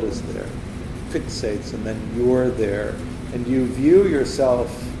world is there, fixates, and then you're there, and you view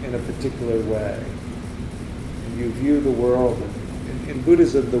yourself in a particular way, and you view the world. In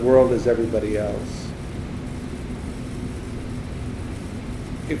Buddhism, the world is everybody else.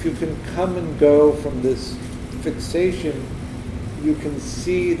 If you can come and go from this fixation, you can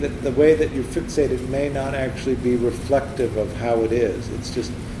see that the way that you fixate it may not actually be reflective of how it is. It's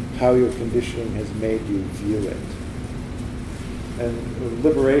just how your conditioning has made you view it. And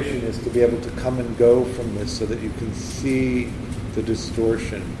liberation is to be able to come and go from this so that you can see the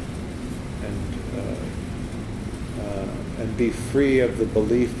distortion and be free of the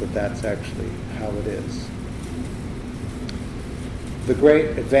belief that that's actually how it is. The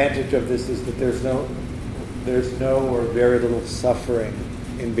great advantage of this is that there's no or very little suffering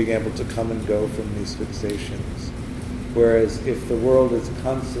in being able to come and go from these fixations. Whereas if the world is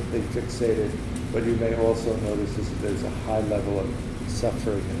constantly fixated, what you may also notice is that there's a high level of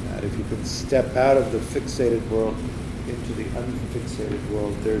suffering in that. If you can step out of the fixated world into the unfixated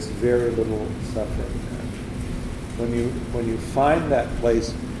world, there's very little suffering there. When you find that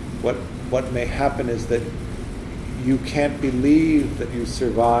place, what may happen is that you can't believe that you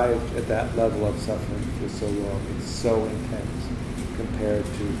survived at that level of suffering for so long. It's so intense compared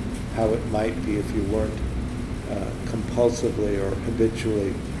to how it might be if you weren't compulsively or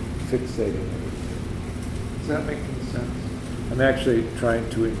habitually fixating everything. Does that make any sense? I'm actually trying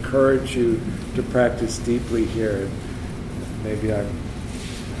to encourage you to practice deeply here. Maybe I'm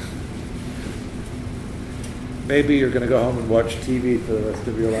maybe you're going to go home and watch TV for the rest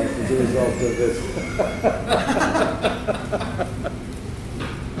of your life as a result of this.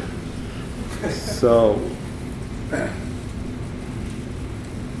 So,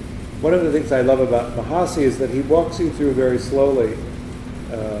 one of the things I love about Mahasi is that he walks you through very slowly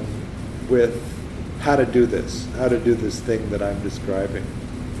with how to do this thing that I'm describing.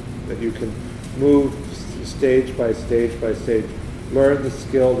 That you can move stage by stage by stage, learn the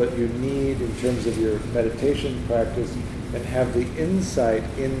skill that you need in terms of your meditation practice, and have the insight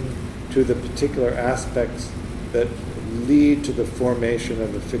into the particular aspects that lead to the formation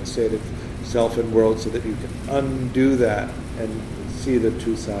of a fixated self and world, so that you can undo that and see the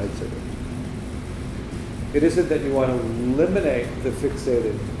two sides of it. It isn't that you want to eliminate the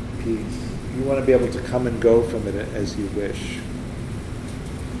fixated piece. You want to be able to come and go from it as you wish.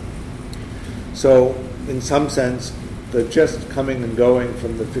 So, in some sense, the just coming and going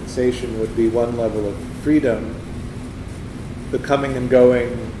from the fixation would be one level of freedom. The coming and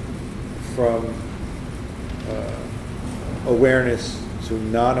going from awareness to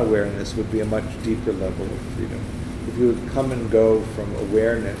non-awareness would be a much deeper level of freedom. If you would come and go from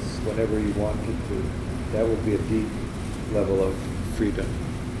awareness whenever you wanted to, that would be a deep level of freedom.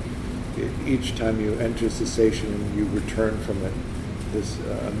 Each time you enter cessation and you return from it, this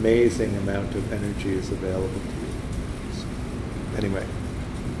amazing amount of energy is available to you. So, anyway,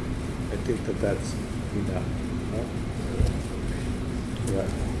 I think that that's enough. No? Right.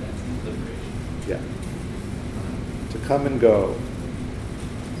 Yeah. To come and go.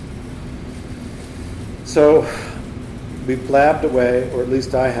 So, we've blabbed away, or at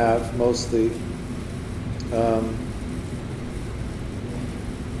least I have, mostly.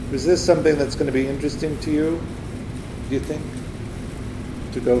 Is this something that's going to be interesting to you, do you think,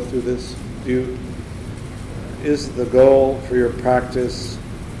 to go through this? Is the goal for your practice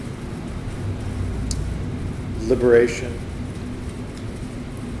liberation?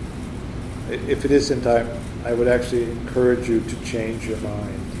 If it isn't, I would actually encourage you to change your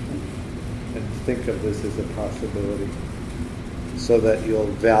mind and think of this as a possibility, so that you'll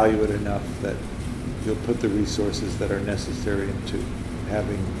value it enough that you'll put the resources that are necessary into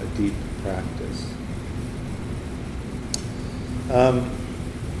having a deep practice. Let's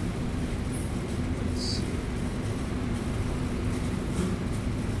see.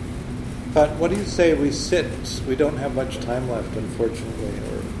 But what do you say we sit? We don't have much time left, unfortunately,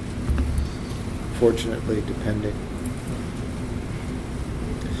 or fortunately, depending.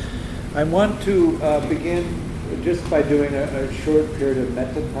 I want to begin just by doing a short period of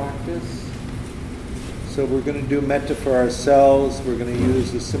metta practice. So we're going to do metta for ourselves. We're going to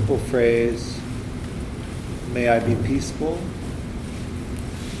use the simple phrase, "May I be peaceful."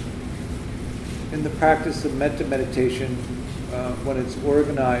 In the practice of metta meditation, when it's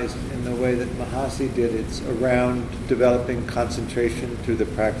organized in the way that Mahasi did, it's around developing concentration through the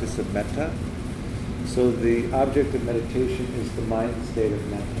practice of metta. So the object of meditation is the mind state of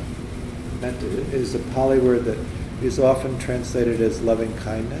metta. Metta is a Pali word that is often translated as loving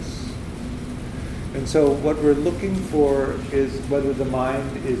kindness. And so what we're looking for is whether the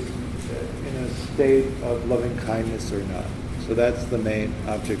mind is in a state of loving kindness or not. So that's the main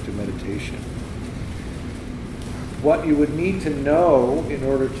object of meditation. What you would need to know in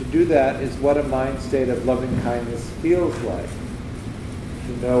order to do that is what a mind state of loving kindness feels like,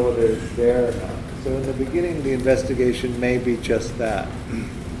 to know whether it's there or not. So in the beginning, the investigation may be just that.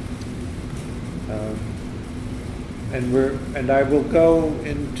 And I will go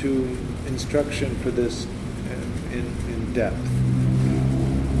into instruction for this in depth.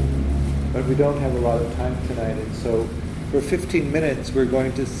 But we don't have a lot of time tonight, and so for 15 minutes we're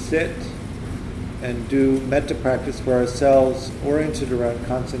going to sit and do metta practice for ourselves oriented around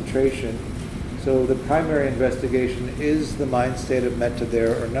concentration. So the primary investigation is the mind state of metta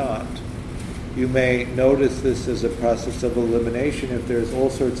there or not. You may notice this as a process of elimination. If there's all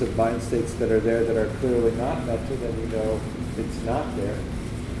sorts of mind states that are there that are clearly not metta, then you know it's not there,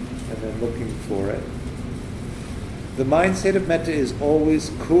 and then looking for it. The mind state of metta is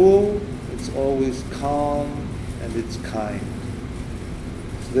always cool, it's always calm, and it's kind.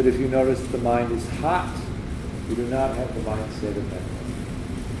 So that if you notice the mind is hot, you do not have the mind state of metta.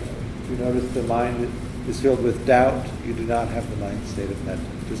 If you notice the mind is filled with doubt, you do not have the mind state of metta.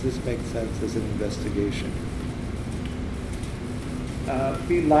 Does this make sense as an investigation?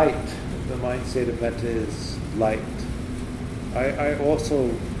 Be light. The mind state of metta is light. I also,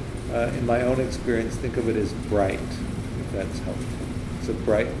 in my own experience, think of it as bright, if that's helpful. It's a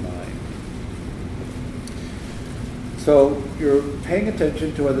bright mind. So you're paying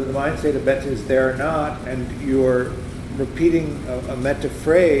attention to whether the mind state of metta is there or not, and you're repeating a metta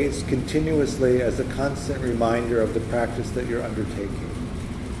phrase continuously as a constant reminder of the practice that you're undertaking.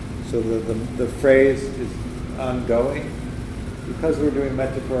 So the phrase is ongoing. Because we're doing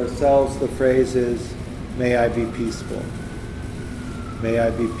metta for ourselves, the phrase is, may I be peaceful. May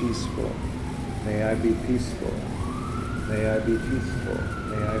I be peaceful. May I be peaceful. May I be peaceful.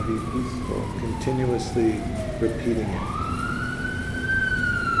 May I be peaceful. Continuously repeating it.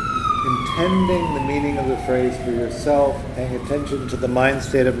 Intending the meaning of the phrase for yourself, paying attention to the mind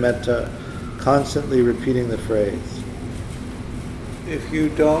state of metta, constantly repeating the phrase. If you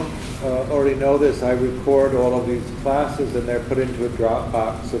don't already know this, I record all of these classes and they're put into a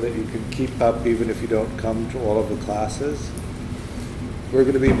Dropbox so that you can keep up even if you don't come to all of the classes. We're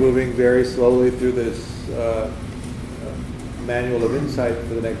going to be moving very slowly through this Manual of Insight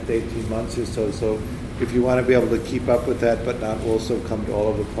for the next 18 months or so. So if you want to be able to keep up with that but not also come to all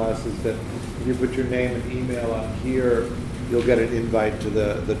of the classes, that if you put your name and email on here, you'll get an invite to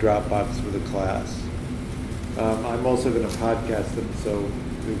the Dropbox for the class. I'm also going to podcast them, so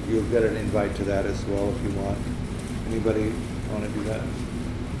you'll get an invite to that as well if you want. Anybody want to do that?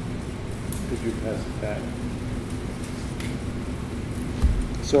 Could you pass it back?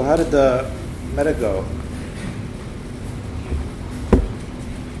 So how did the metta go?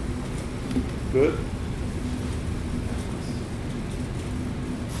 Good?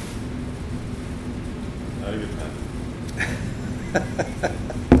 Not a good time.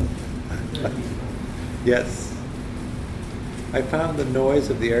 Yes. I found the noise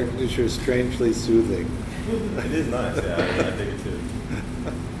of the air conditioner strangely soothing. It is nice, yeah, I think it too.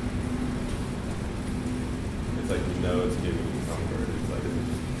 It's like you know it's giving you comfort. It's like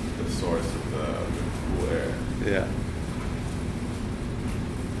the source of the cool air. Yeah.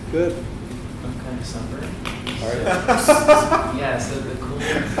 Good. I'm kind of sunburned. All right. Yeah, so the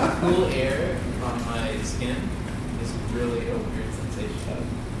cool air on my skin is really a weird sensation.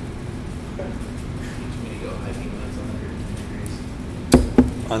 Teach me to go hiking when it's 100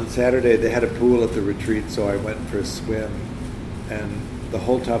 degrees. On Saturday, they had a pool at the retreat, so I went for a swim, and the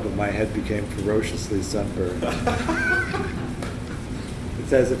whole top of my head became ferociously sunburned.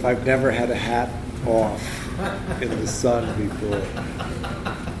 It's as if I've never had a hat off in the sun before.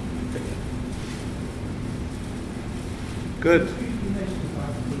 Good. You mentioned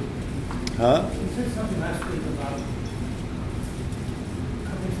about food. Huh? You said something last week about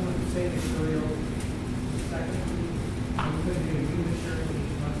having someone to say material secondly. Are we going to do new material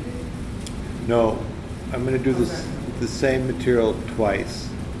each Monday? No, I'm going to do the same material twice,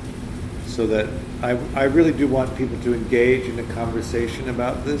 so that I really do want people to engage in a conversation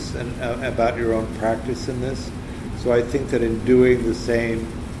about this and about your own practice in this. So I think that in doing the same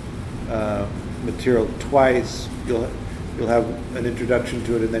material twice, you'll have an introduction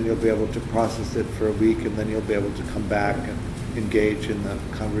to it, and then you'll be able to process it for a week, and then you'll be able to come back and engage in the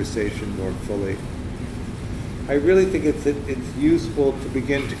conversation more fully. I really think it's useful to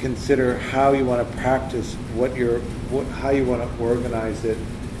begin to consider how you want to practice, how you want to organize it,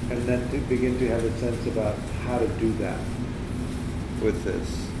 and then to begin to have a sense about how to do that with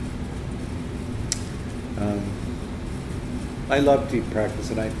this. I love deep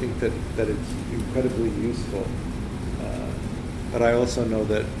practice, and I think that it's incredibly useful. But I also know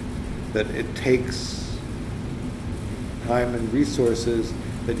that it takes time and resources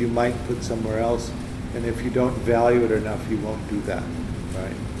that you might put somewhere else, and if you don't value it enough, you won't do that,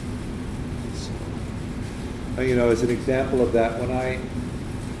 right? So, as an example of that, when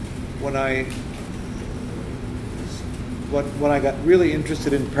I got really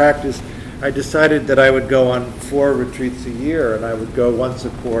interested in practice, I decided that I would go on 4 retreats a year, and I would go once a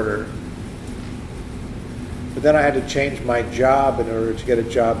quarter. But then I had to change my job in order to get a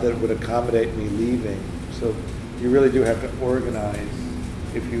job that would accommodate me leaving. So you really do have to organize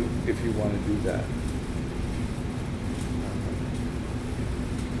if you want to do that.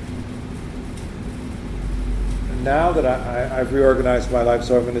 And now that I've reorganized my life,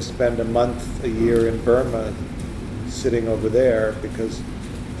 so I'm going to spend a month a year in Burma, sitting over there, because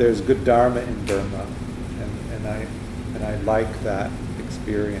there's good Dharma in Burma, and I like that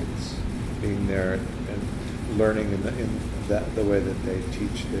experience, being there and learning in the way that they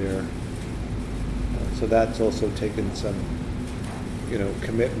teach there. So that's also taken some,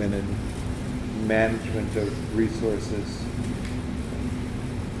 commitment and management of resources.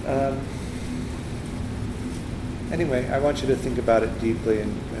 Anyway, I want you to think about it deeply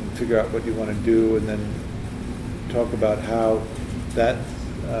and figure out what you want to do, and then talk about how that,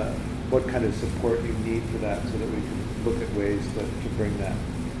 what kind of support you need for that, so that we can look at ways to bring that.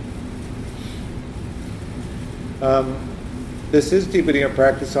 This is deepening your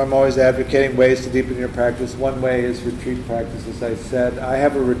practice, so I'm always advocating ways to deepen your practice. One way is retreat practice, as I said. I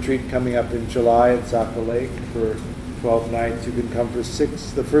have a retreat coming up in July at Saco Lake for 12 nights. You can come for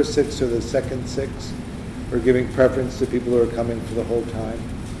 6, the first 6 or the second 6. We're giving preference to people who are coming for the whole time.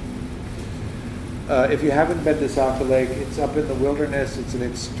 If you haven't been to Saco Lake, it's up in the wilderness. It's an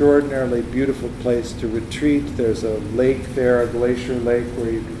extraordinarily beautiful place to retreat. There's a lake there, a glacier lake,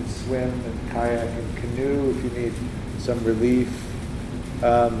 where you can swim and kayak and canoe if you need some relief.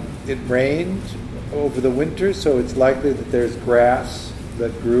 It rained over the winter, so it's likely that there's grass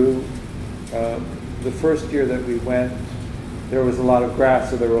that grew. The first year that we went, there was a lot of grass,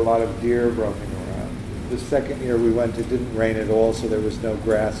 so there were a lot of deer roaming around. The second year we went, it didn't rain at all, so there was no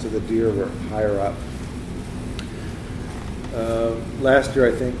grass, so the deer were higher up. Last year,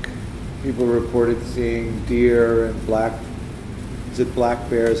 I think people reported seeing deer and black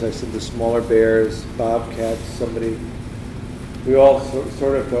bears? I said the smaller bears, bobcats, we all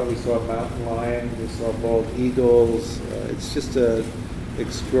sort of thought we saw a mountain lion, we saw bald eagles. It's just an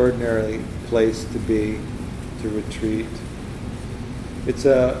extraordinary place to be, to retreat. It's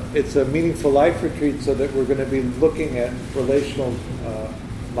a meaningful life retreat, so that we're going to be looking at relational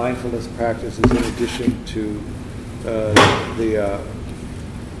mindfulness practices in addition to the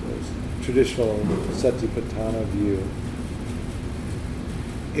traditional Satipatthana view.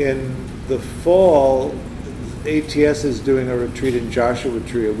 In the fall, ATS is doing a retreat in Joshua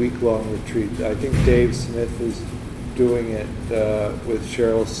Tree, a week-long retreat. I think Dave Smith is doing it with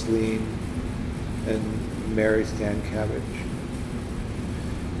Cheryl Sleen and Mary Stankiewicz.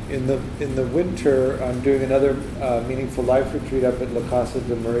 In the winter, I'm doing another meaningful life retreat up at La Casa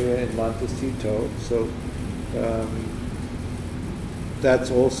de Maria in Montecito. So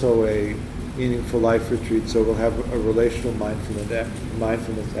that's also a meaningful life retreat. So we'll have a relational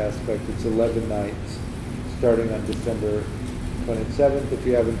mindfulness aspect. It's 11 nights, starting on December 27th. If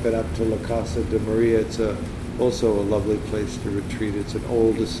you haven't been up to La Casa de Maria, it's also a lovely place to retreat. It's an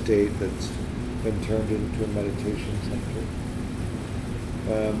old estate that's been turned into a meditation center.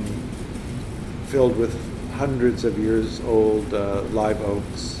 Filled with hundreds of years old live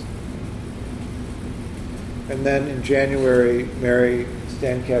oaks. And then in January, Mary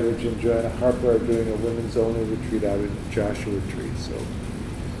Stankiewicz and Joanna Harper are doing a women's only retreat out in Joshua Tree. So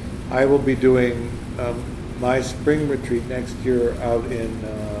I will be doing my spring retreat next year out in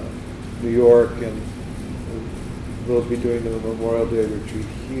New York, and we'll be doing the Memorial Day retreat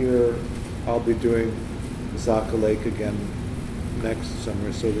here. I'll be doing Saco Lake again next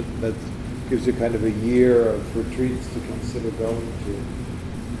summer, so that gives you kind of a year of retreats to consider going to.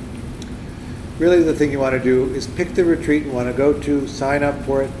 Really, the thing you want to do is pick the retreat you want to go to, sign up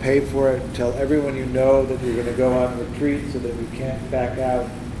for it, pay for it, tell everyone you know that you're going to go on retreat so that you can't back out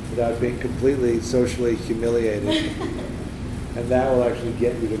without being completely socially humiliated. And that will actually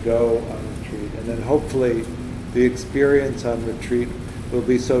get you to go on retreat. And then hopefully the experience on retreat will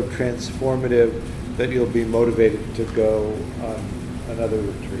be so transformative that you'll be motivated to go on another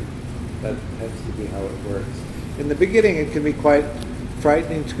retreat. That tends to be how it works. In the beginning, it can be quite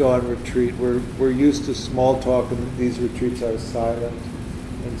frightening to go on retreat. We're used to small talk, and these retreats are silent,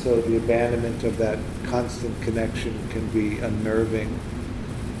 and so the abandonment of that constant connection can be unnerving.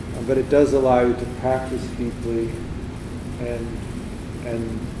 But it does allow you to practice deeply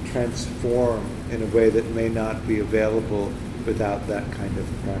and transform in a way that may not be available without that kind of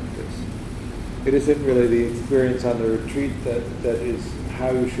practice. It isn't really the experience on the retreat that is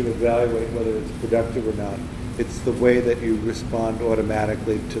how you should evaluate whether it's productive or not. It's the way that you respond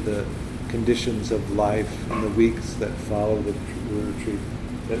automatically to the conditions of life in the weeks that follow the retreat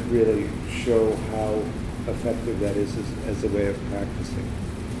that really show how effective that is as a way of practicing.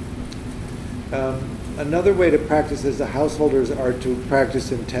 Another way to practice as the householders are to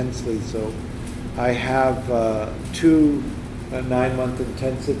practice intensely. So I have 2 9-month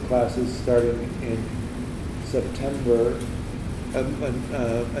intensive classes starting in September.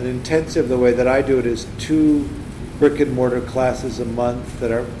 An intensive, the way that I do it, is 2 brick and mortar classes a month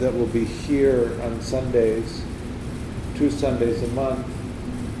that will be here on Sundays, 2 Sundays a month.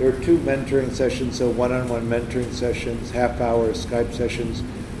 There are 2 mentoring sessions, so one-on-one mentoring sessions, half-hour Skype sessions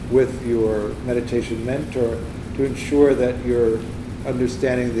with your meditation mentor to ensure that you're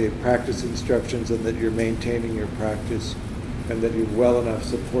understanding the practice instructions and that you're maintaining your practice and that you're well enough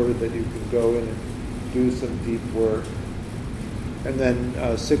supported that you can go in and do some deep work. And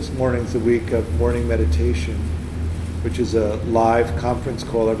then 6 mornings a week of morning meditation, which is a live conference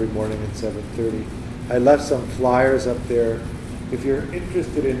call every morning at 7:30. I left some flyers up there. If you're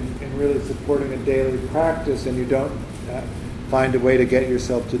interested in really supporting a daily practice and you don't find a way to get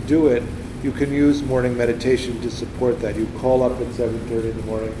yourself to do it, you can use morning meditation to support that. You call up at 7:30 in the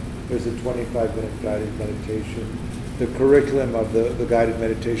morning. There's a 25-minute guided meditation. The curriculum of the guided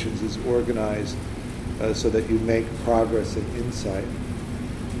meditations is organized so that you make progress and insight.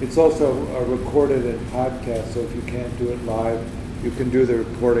 It's also recorded in podcast, so if you can't do it live, you can do the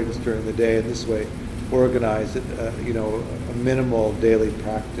recordings during the day, and this way organize it, a minimal daily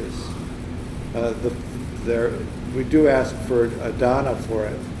practice. We do ask for a dana for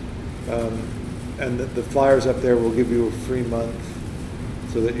it, and the flyers up there will give you a free month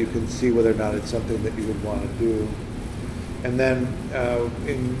so that you can see whether or not it's something that you would want to do. And then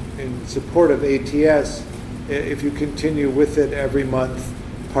in support of ATS, if you continue with it every month,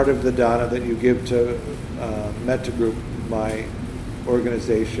 part of the dana that you give to Metta Group, my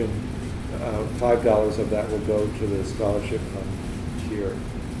organization, $5 of that will go to the scholarship fund here.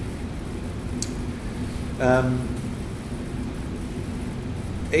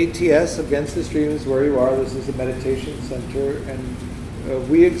 ATS, Against the Stream, is where you are. This is a meditation center, and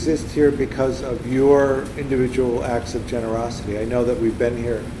we exist here because of your individual acts of generosity. I know that we've been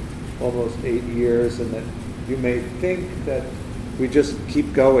here almost 8 years, and that you may think that we just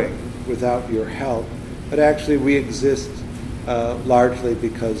keep going without your help, but actually we exist largely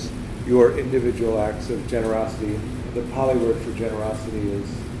because your individual acts of generosity. The Pali word for generosity is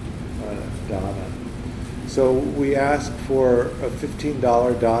dana. So we ask for a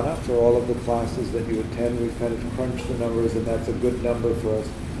 $15 dana for all of the classes that you attend. We've kind of crunched the numbers, and that's a good number for us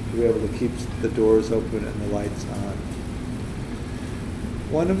to be able to keep the doors open and the lights on.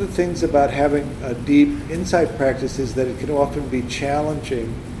 One of the things about having a deep insight practice is that it can often be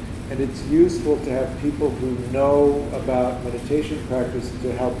challenging, and it's useful to have people who know about meditation practice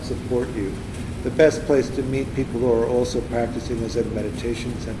to help support you. The best place to meet people who are also practicing is at a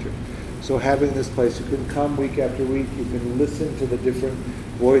meditation center. So having this place, you can come week after week, you can listen to the different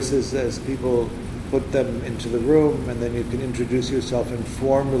voices as people put them into the room, and then you can introduce yourself and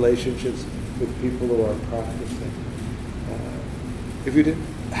form relationships with people who are practicing. If you didn't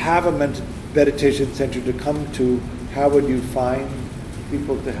have a meditation center to come to, how would you find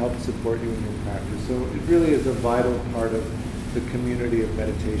people to help support you in your practice? So it really is a vital part of the community of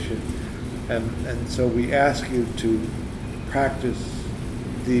meditation. And so we ask you to practice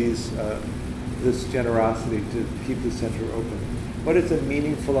this generosity to keep the center open. What is a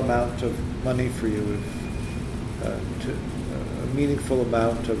meaningful amount of money for you? A meaningful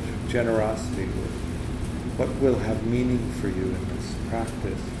amount of generosity? What will have meaning for you in this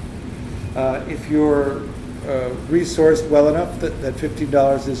practice? If you're resourced well enough that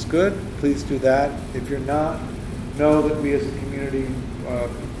 $15 is good, please do that. If you're not, know that we as a community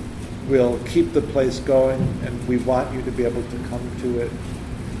will keep the place going, and we want you to be able to come to it.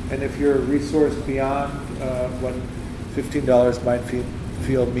 And if you're resourced beyond what $15 might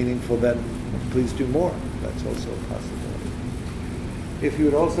feel meaningful, then please do more. That's also a possibility. If you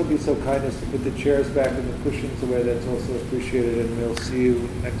would also be so kind as to put the chairs back and the cushions away, that's also appreciated, and we'll see you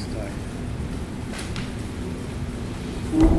next time.